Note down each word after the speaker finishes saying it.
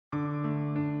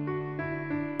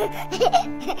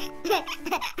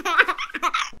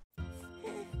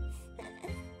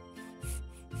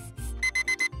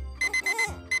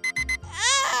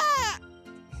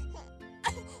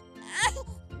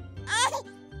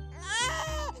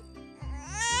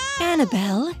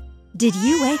Annabelle, did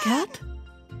you wake up?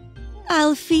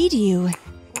 I'll feed you.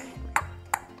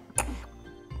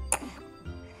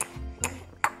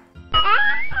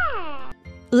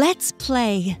 Let's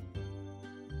play.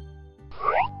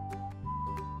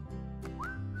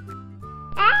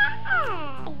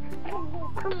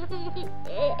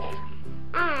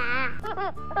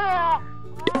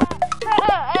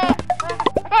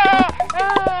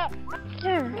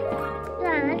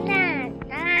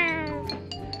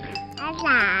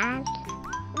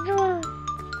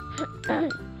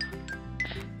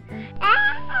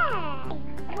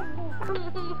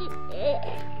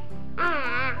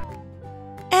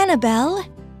 Annabelle,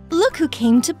 look who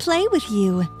came to play with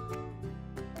you.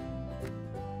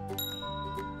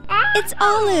 It's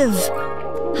Olive.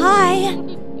 Hi.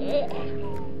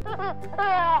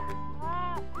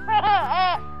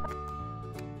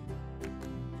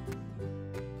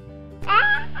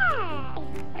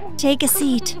 Take a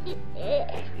seat.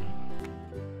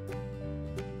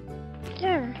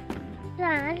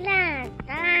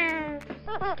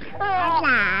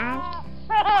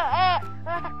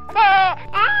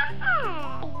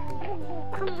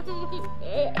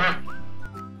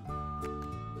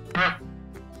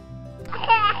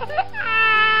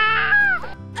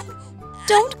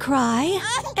 Don't cry.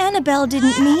 Annabelle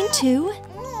didn't mean to.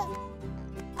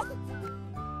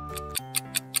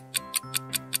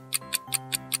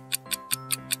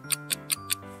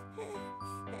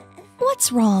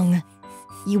 What's wrong?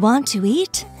 You want to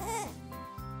eat?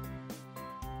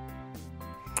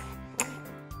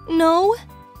 No?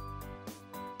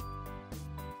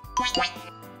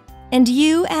 And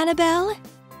you, Annabelle?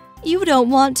 You don't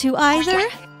want to either?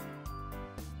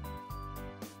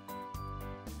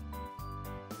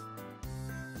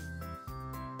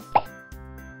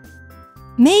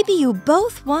 Maybe you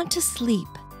both want to sleep,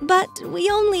 but we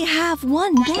only have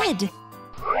one bed.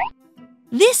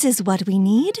 This is what we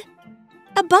need.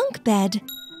 A bunk bed.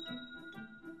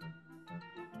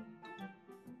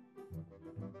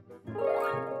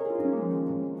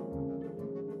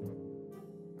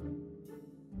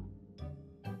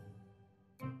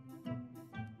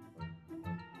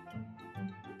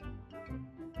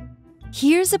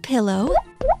 Here's a pillow.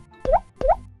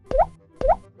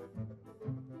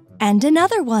 And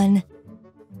another one.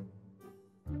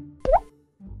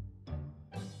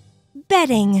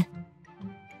 Bedding.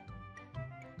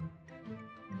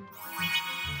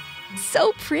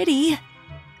 So pretty.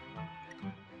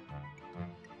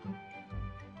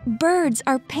 Birds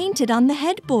are painted on the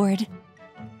headboard.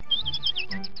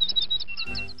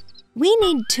 We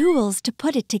need tools to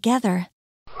put it together.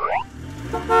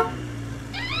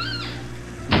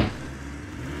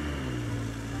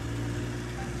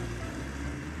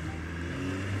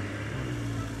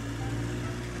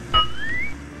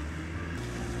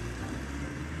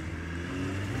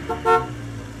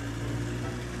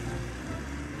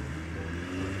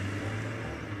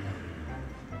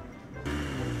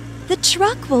 The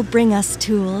truck will bring us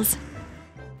tools.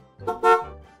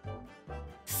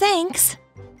 Thanks.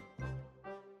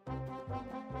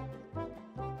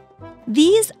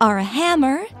 These are a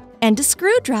hammer and a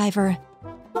screwdriver.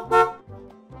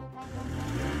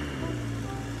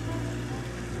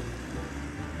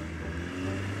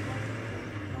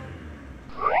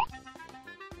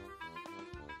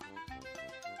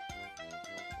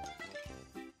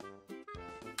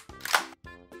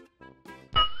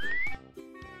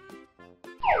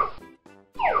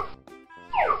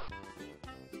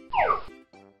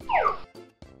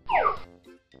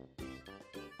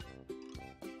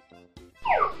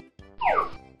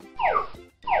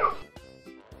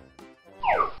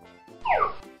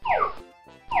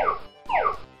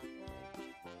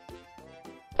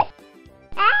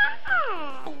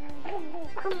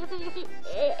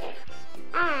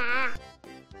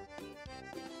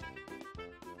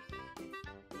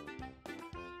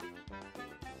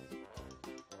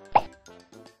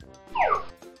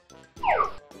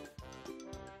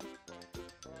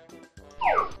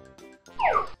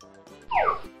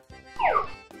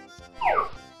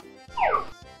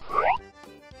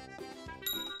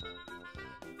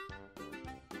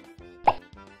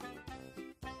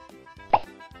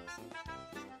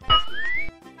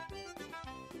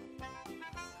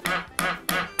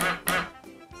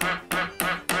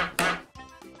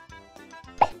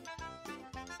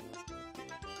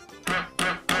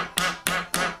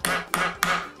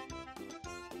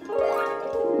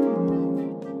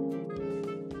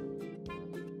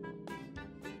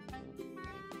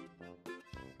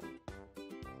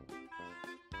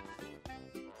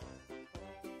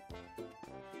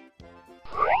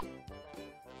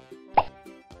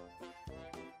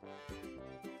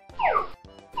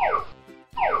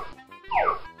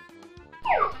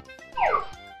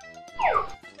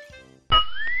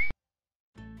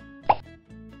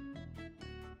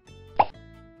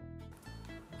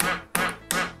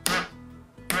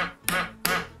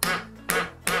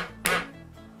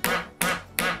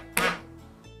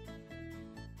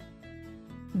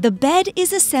 The bed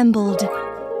is assembled.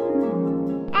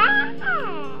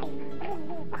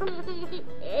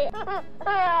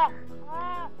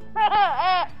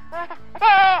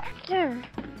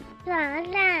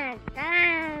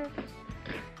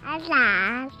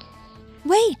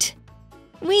 Wait!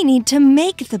 We need to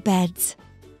make the beds.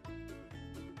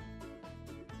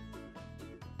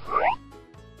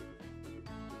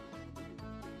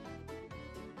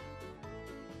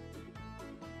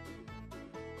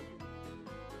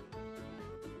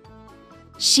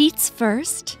 Sheets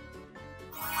first.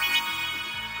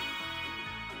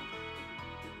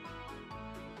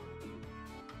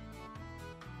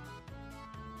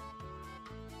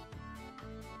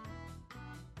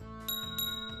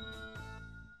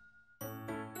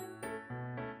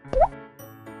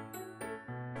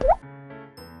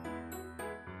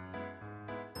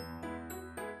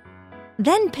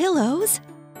 Then pillows.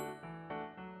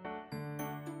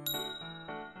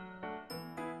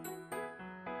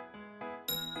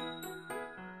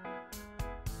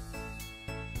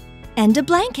 And a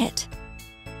blanket.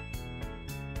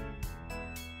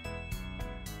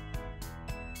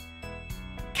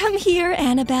 Come here,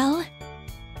 Annabelle.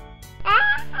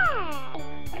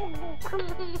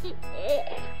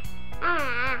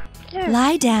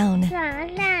 Lie down.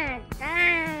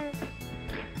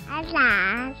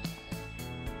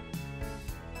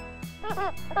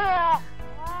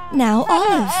 Now,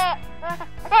 Olive.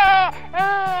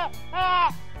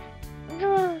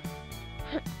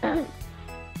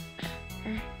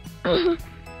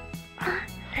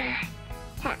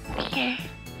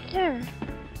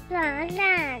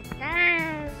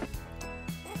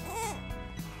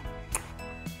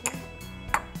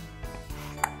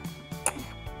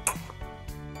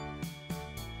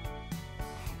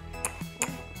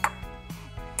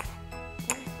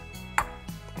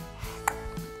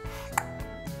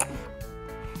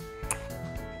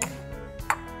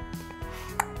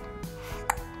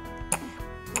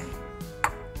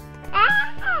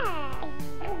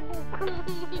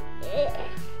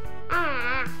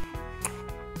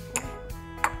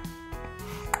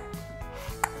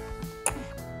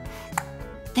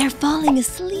 They're falling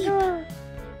asleep.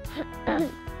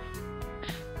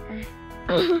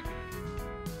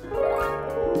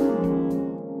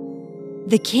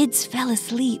 The kids fell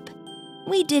asleep.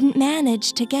 We didn't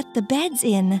manage to get the beds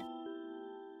in.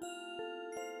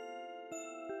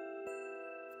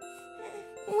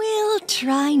 We'll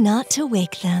try not to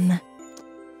wake them.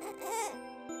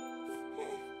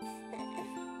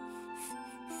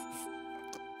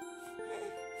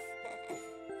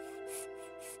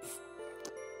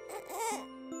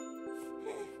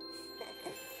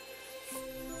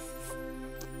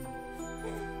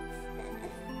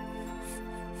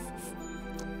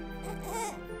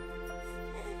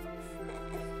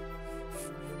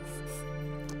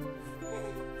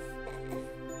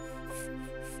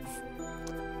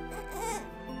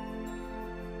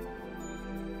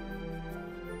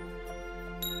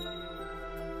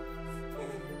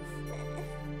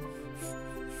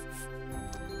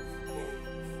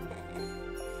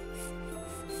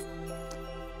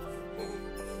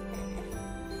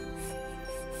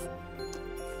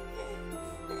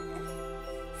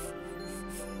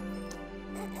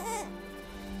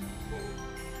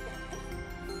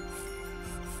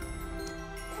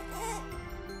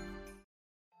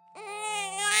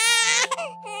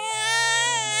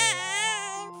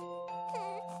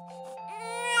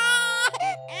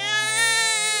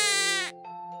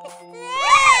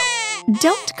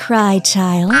 Don't cry,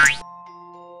 child.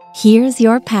 Here's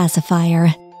your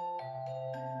pacifier.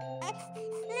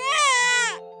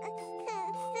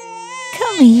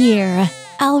 Come here.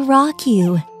 I'll rock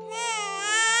you.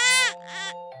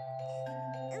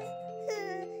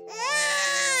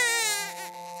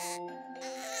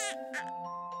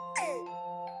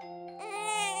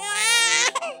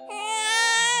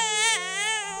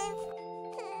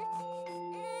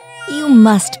 You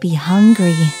must be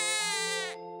hungry.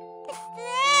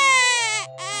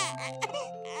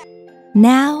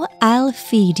 Now I'll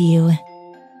feed you.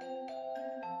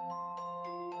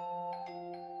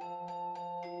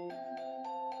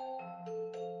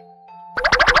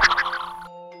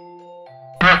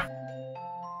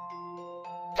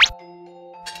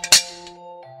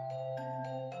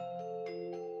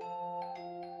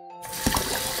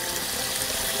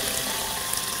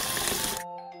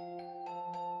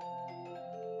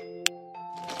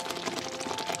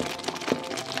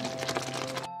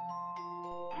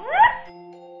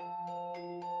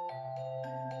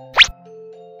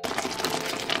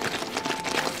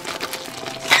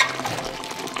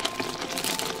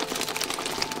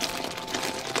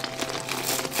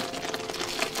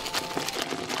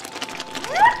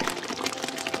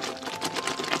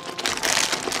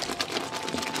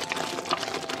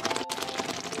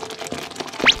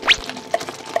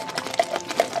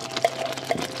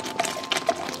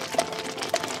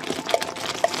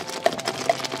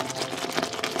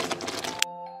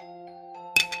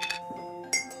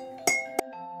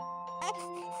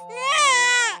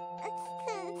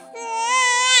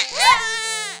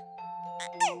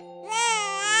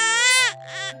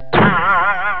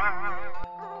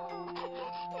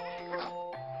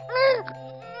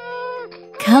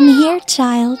 Come here,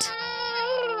 child.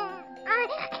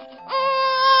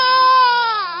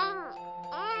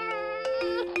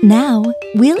 Now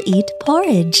we'll eat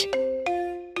porridge.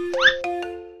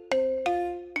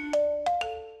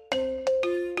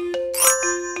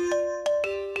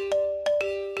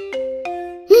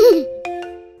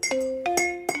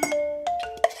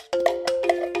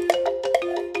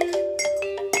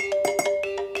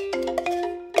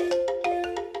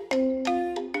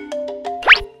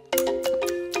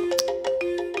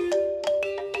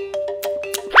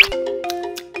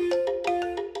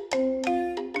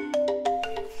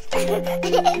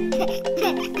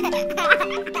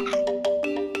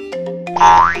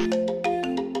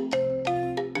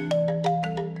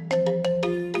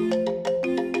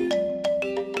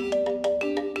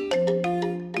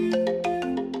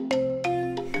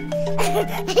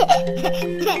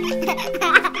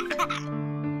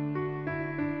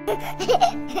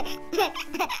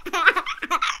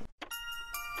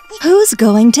 Who's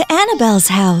going to Annabelle's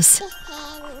house?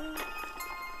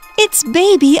 It's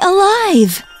Baby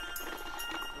alive!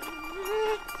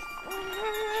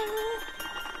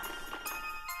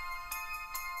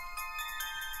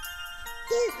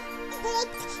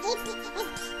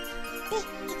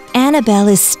 Annabelle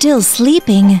is still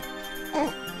sleeping.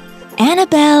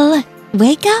 Annabelle,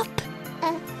 wake up!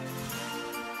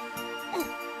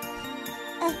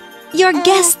 Your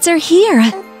guests are here.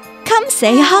 Come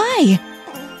say hi.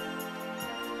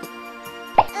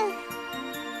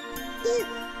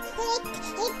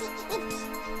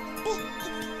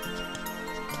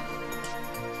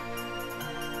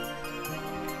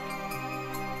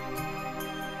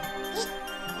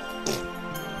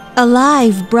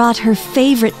 Alive brought her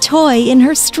favorite toy in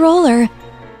her stroller.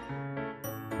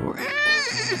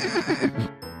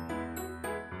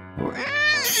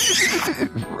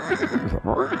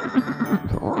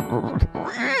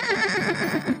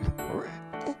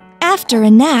 After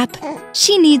a nap,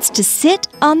 she needs to sit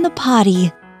on the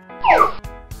potty.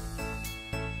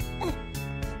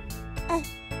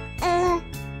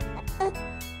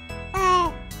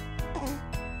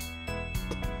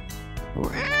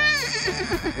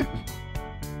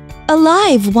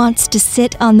 Alive wants to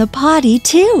sit on the potty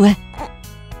too.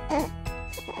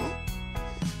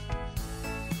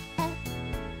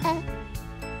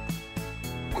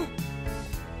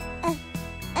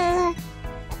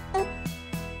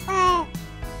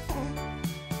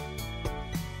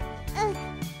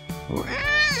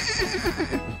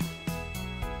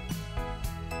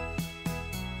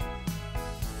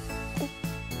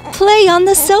 Play on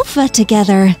the sofa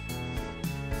together.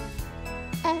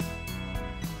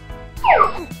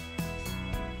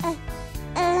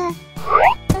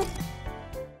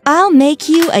 I'll make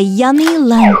you a yummy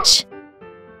lunch.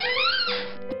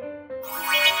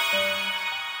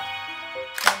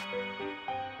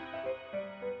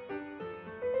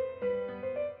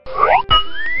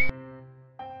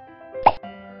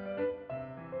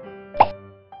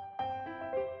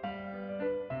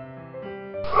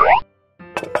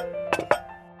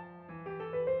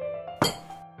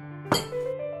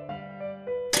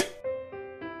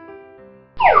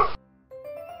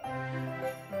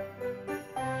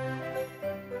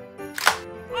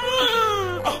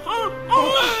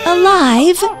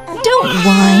 Alive, don't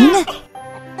whine.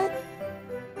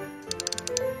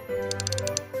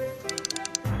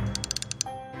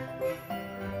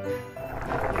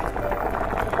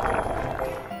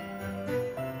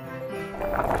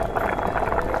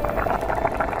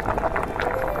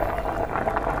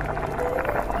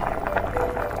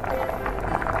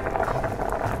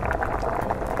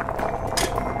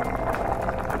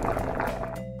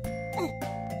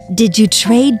 Did you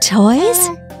trade toys?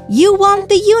 You want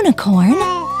the unicorn?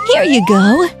 Here you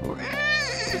go.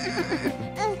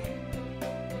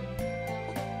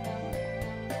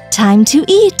 Time to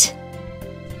eat.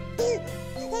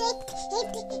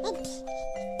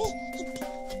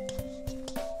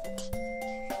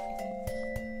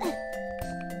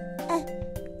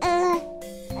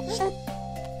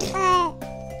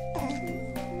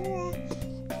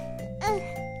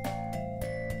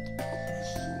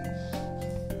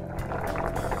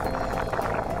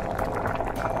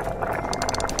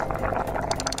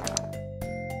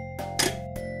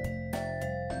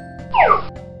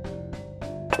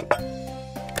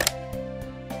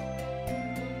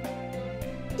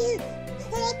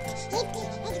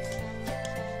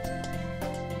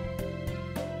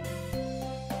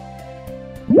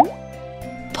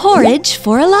 Porridge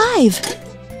for Alive.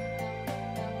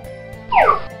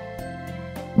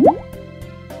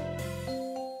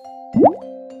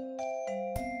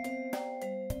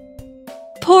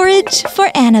 Porridge for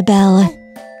Annabelle.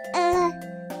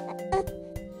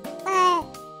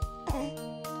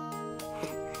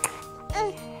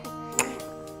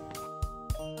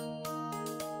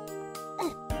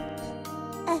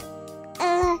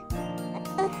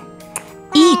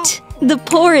 Eat! The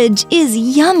porridge is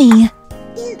yummy!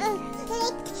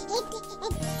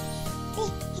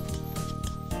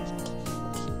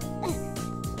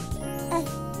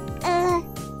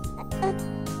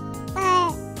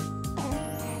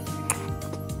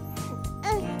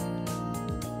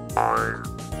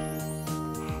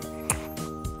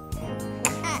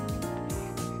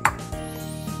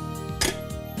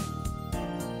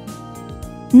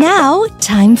 Now,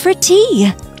 time for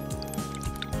tea!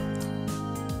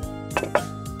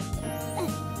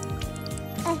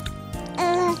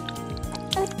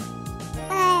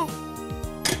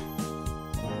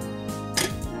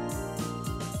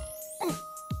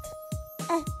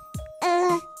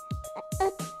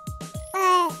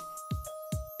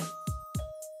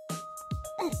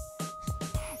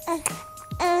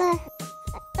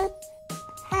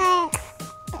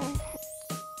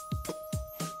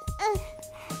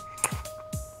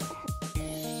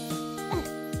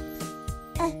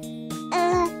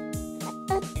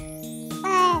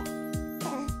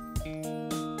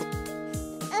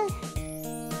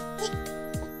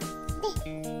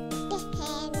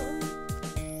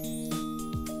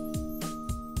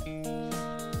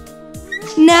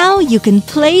 Now you can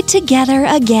play together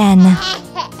again.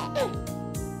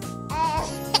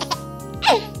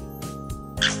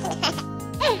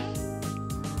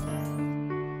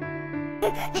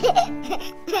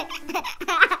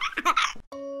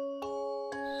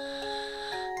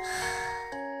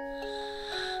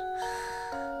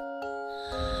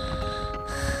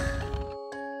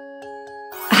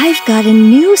 I've got a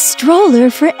new stroller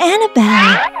for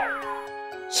Annabelle.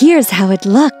 Here's how it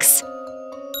looks.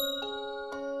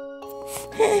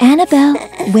 Annabelle,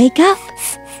 wake up.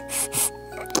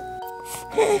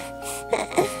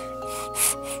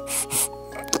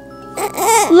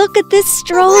 Look at this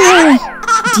stroller.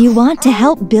 Do you want to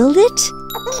help build it?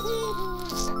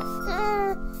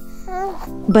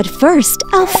 But first,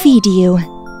 I'll feed you.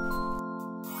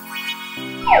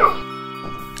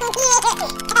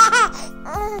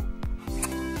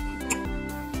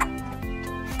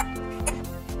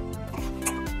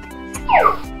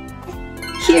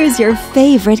 Here's your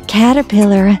favorite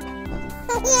caterpillar.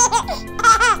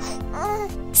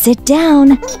 Sit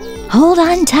down. Hold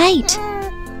on tight.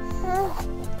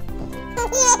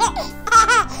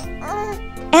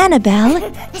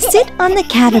 Annabelle, sit on the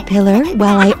caterpillar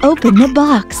while I open the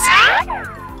box.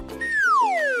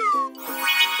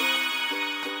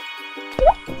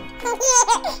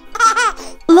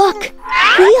 Look,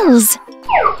 wheels.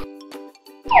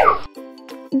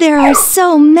 There are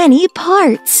so many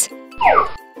parts.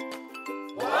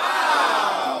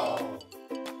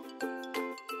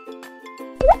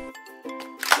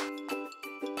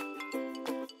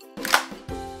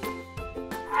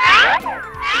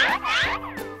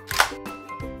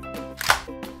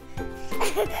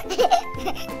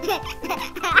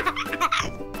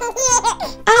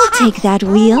 I'll take that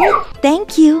wheel.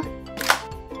 Thank you.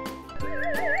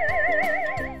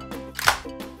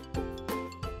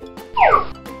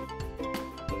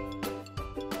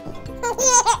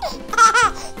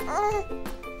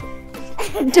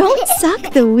 Don't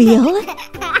suck the wheel.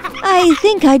 I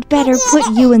think I'd better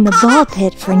put you in the ball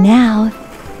pit for now.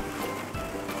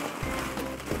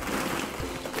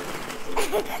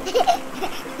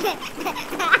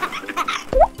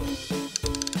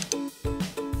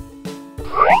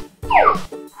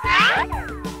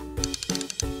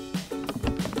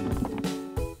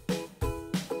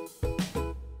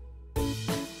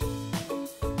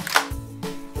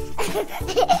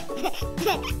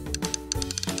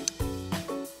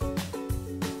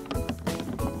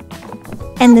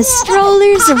 And the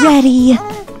stroller's ready.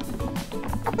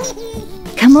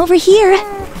 Come over here.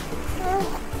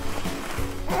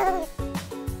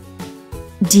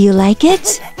 Do you like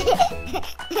it?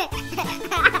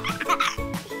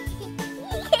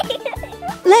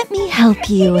 Let me help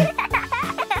you.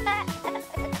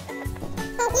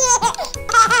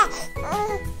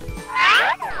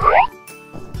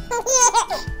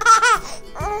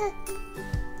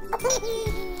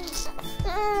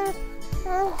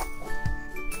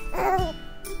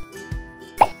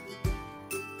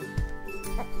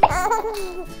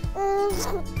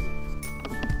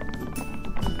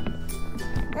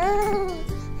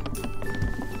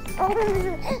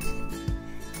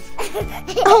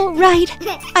 Oh, right.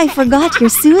 I forgot your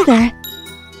soother.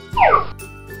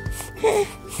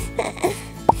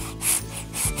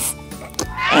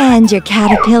 And your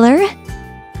caterpillar.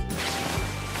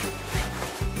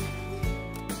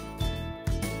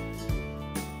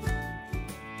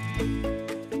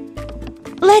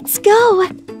 Let's go!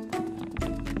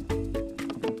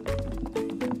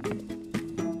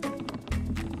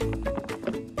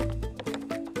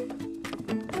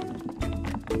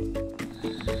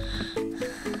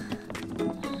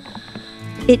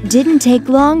 It didn't take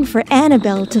long for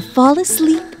Annabelle to fall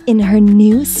asleep in her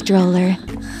new stroller.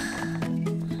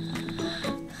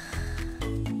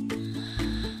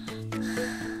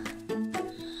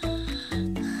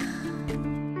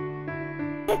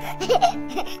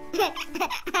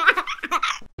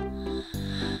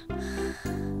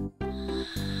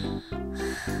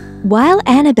 While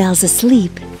Annabelle's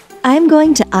asleep, I'm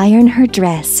going to iron her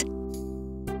dress.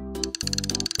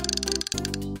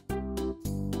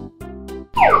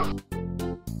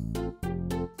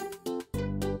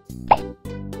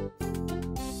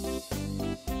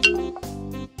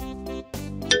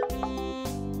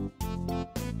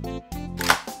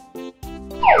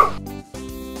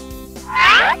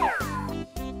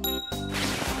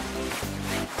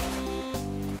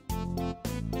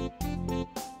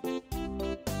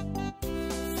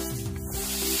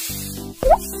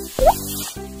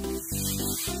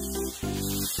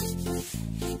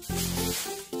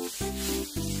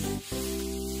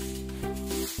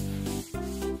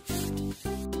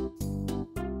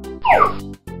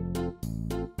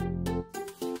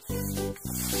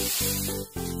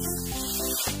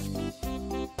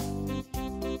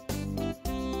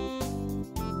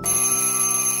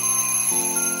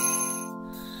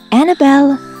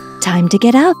 Annabelle, time to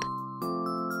get up.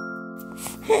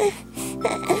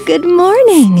 Good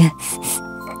morning.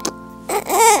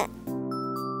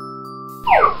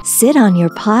 Sit on your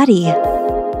potty.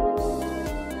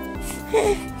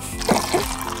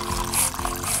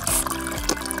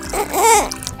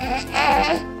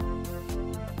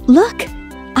 Look,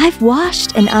 I've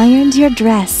washed and ironed your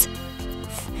dress.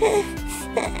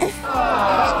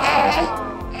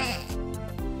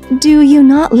 Do you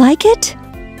not like it?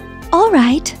 All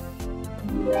right.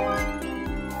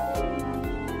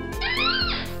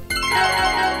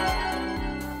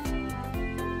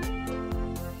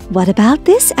 What about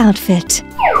this outfit?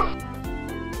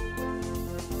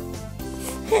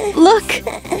 Look,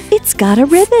 it's got a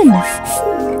ribbon.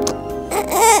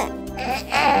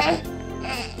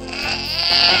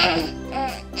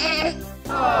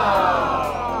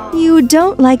 You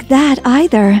don't like that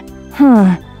either,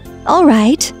 huh? All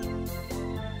right.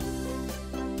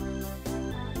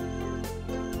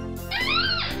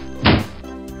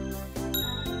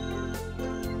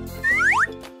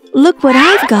 Look what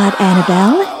I've got,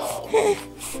 Annabelle.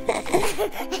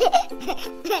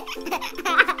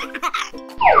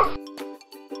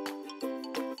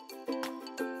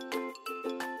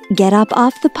 Get up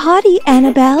off the potty,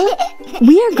 Annabelle.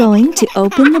 We're going to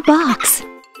open the box.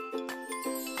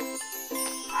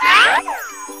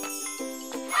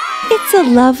 It's a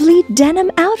lovely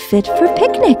denim outfit for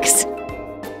picnics.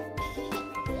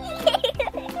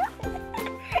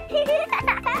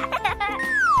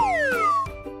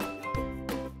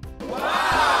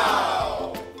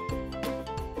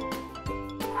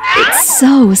 It's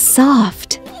so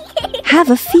soft. Have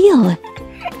a feel.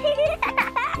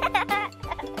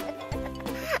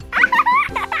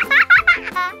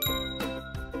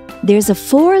 There's a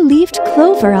 4-leaved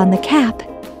clover on the cap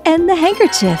and the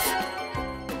handkerchief.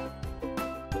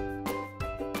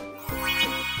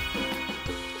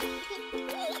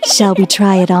 Shall we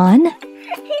try it on?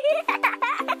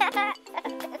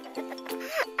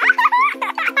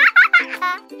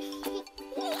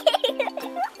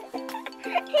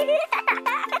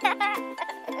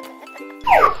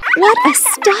 What a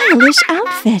stylish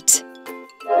outfit!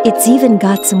 It's even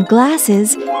got some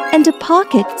glasses and a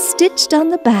pocket stitched on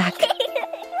the back.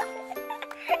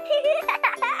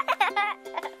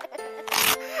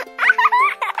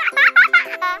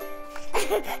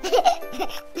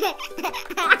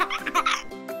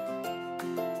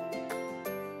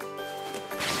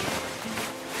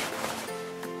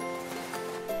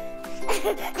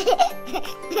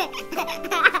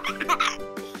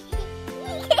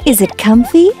 Is it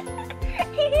comfy?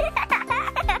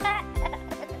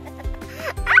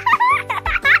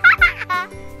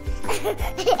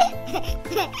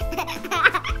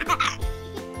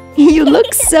 You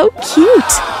look so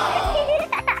cute!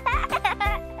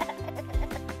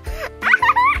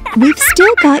 We've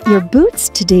still got your boots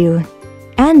to do,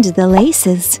 and the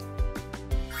laces.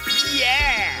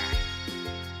 Yeah!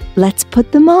 Let's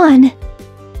put them on.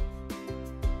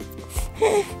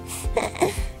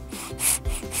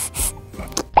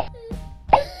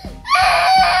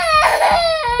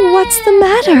 What's the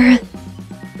matter?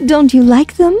 Don't you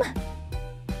like them?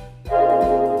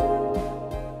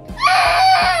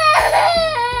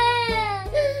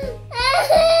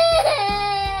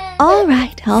 All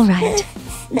right, all right.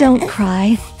 Don't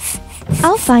cry.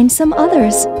 I'll find some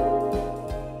others.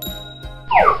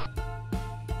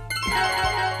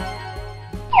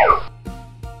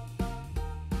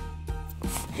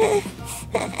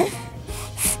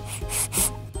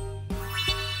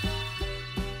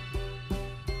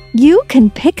 You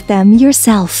can pick them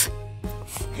yourself.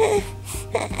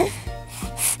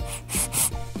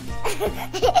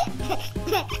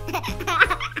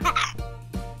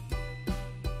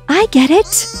 I get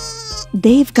it.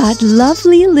 They've got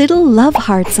lovely little love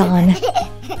hearts on.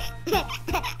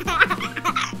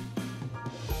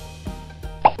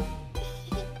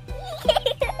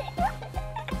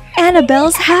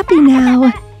 Annabelle's happy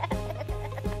now.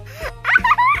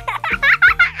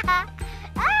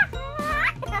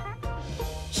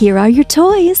 Here are your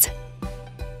toys.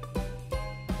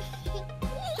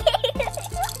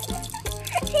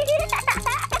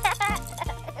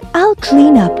 I'll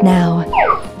clean up now.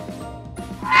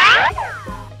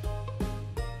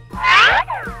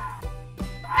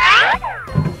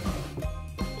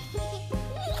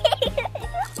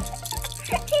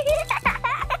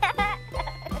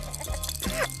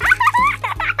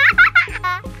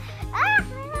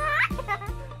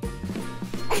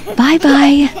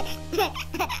 Bye-bye.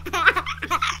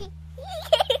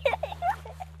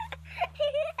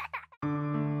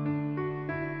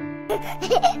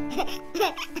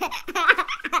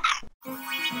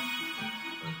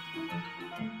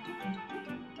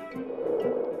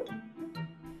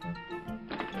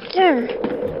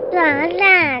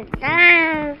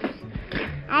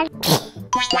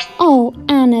 Oh,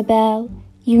 Annabelle,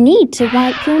 you need to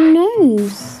wipe your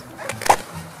nose.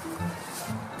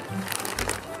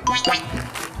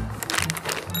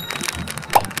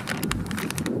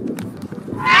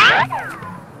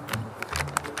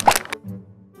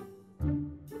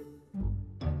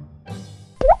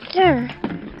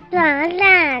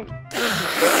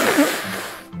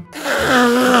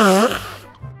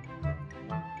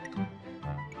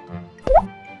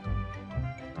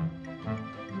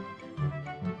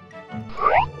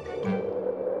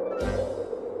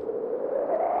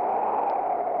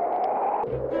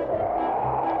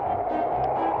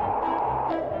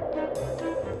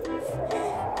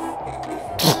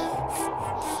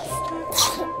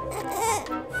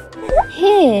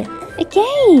 Here,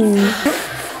 again.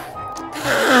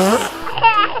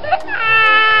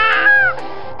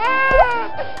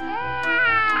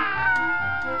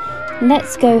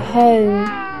 Let's go home.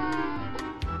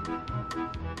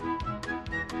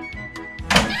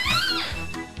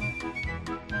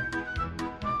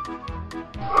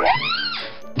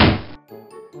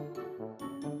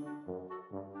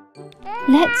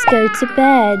 Let's go to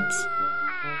bed.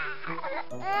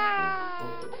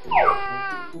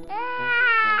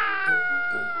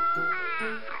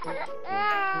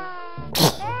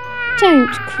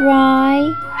 Don't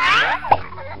cry.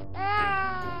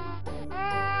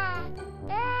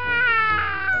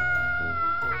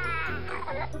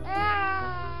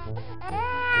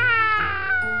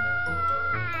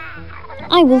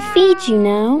 I will feed you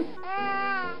now.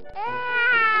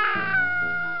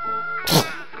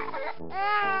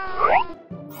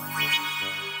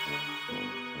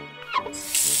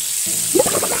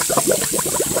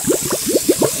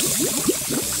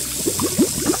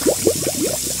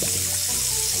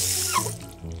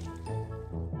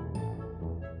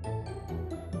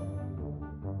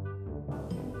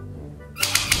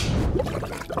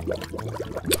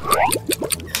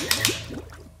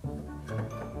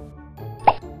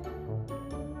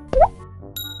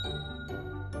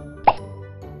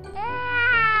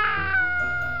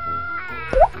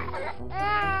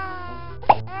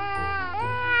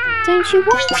 Don't you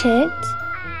want it?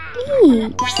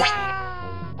 Eat.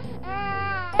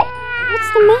 What's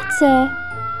the matter?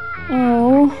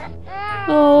 Oh.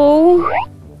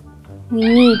 We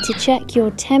need to check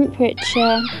your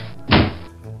temperature.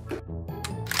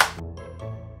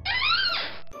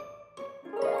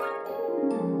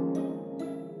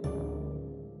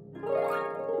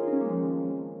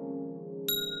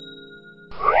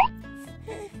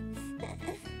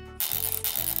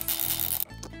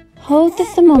 Hold the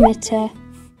thermometer.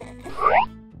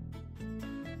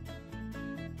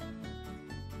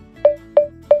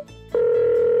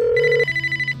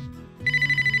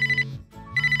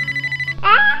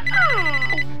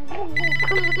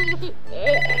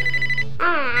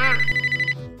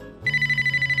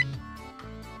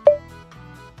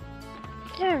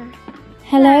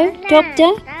 Hello,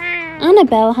 Doctor?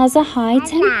 Annabelle has a high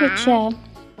temperature.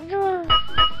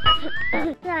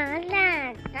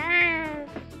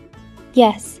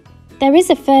 Yes, there is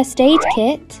a first aid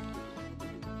kit.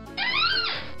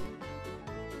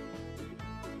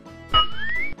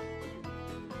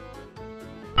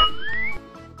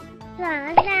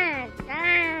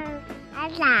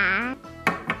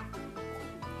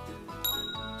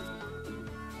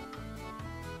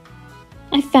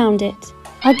 I found it.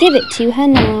 I'll give it to her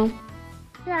now.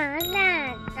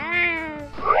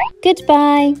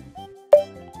 Goodbye.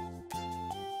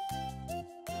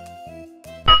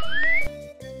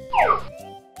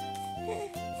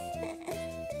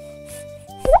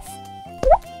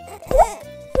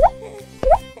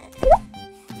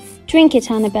 Drink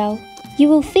it, Annabelle. You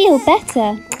will feel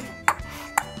better.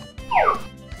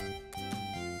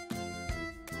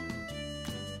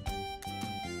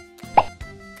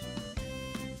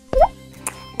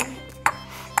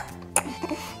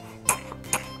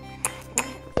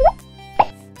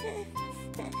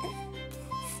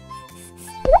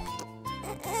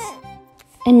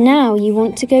 And now you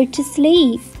want to go to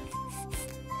sleep.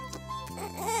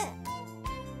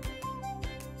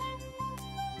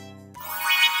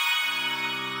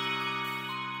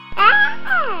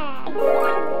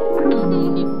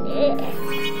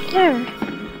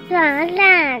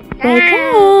 Wake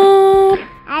up!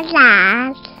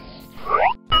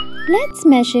 Let's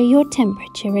measure your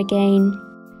temperature again.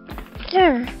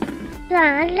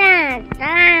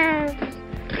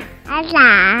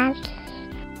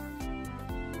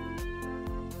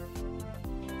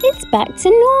 It's back to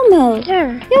normal.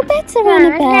 You're better,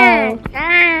 Annabelle.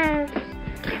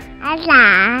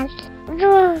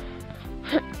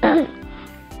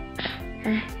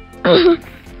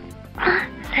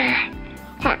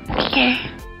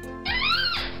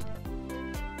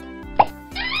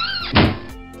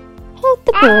 Hold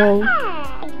the ball.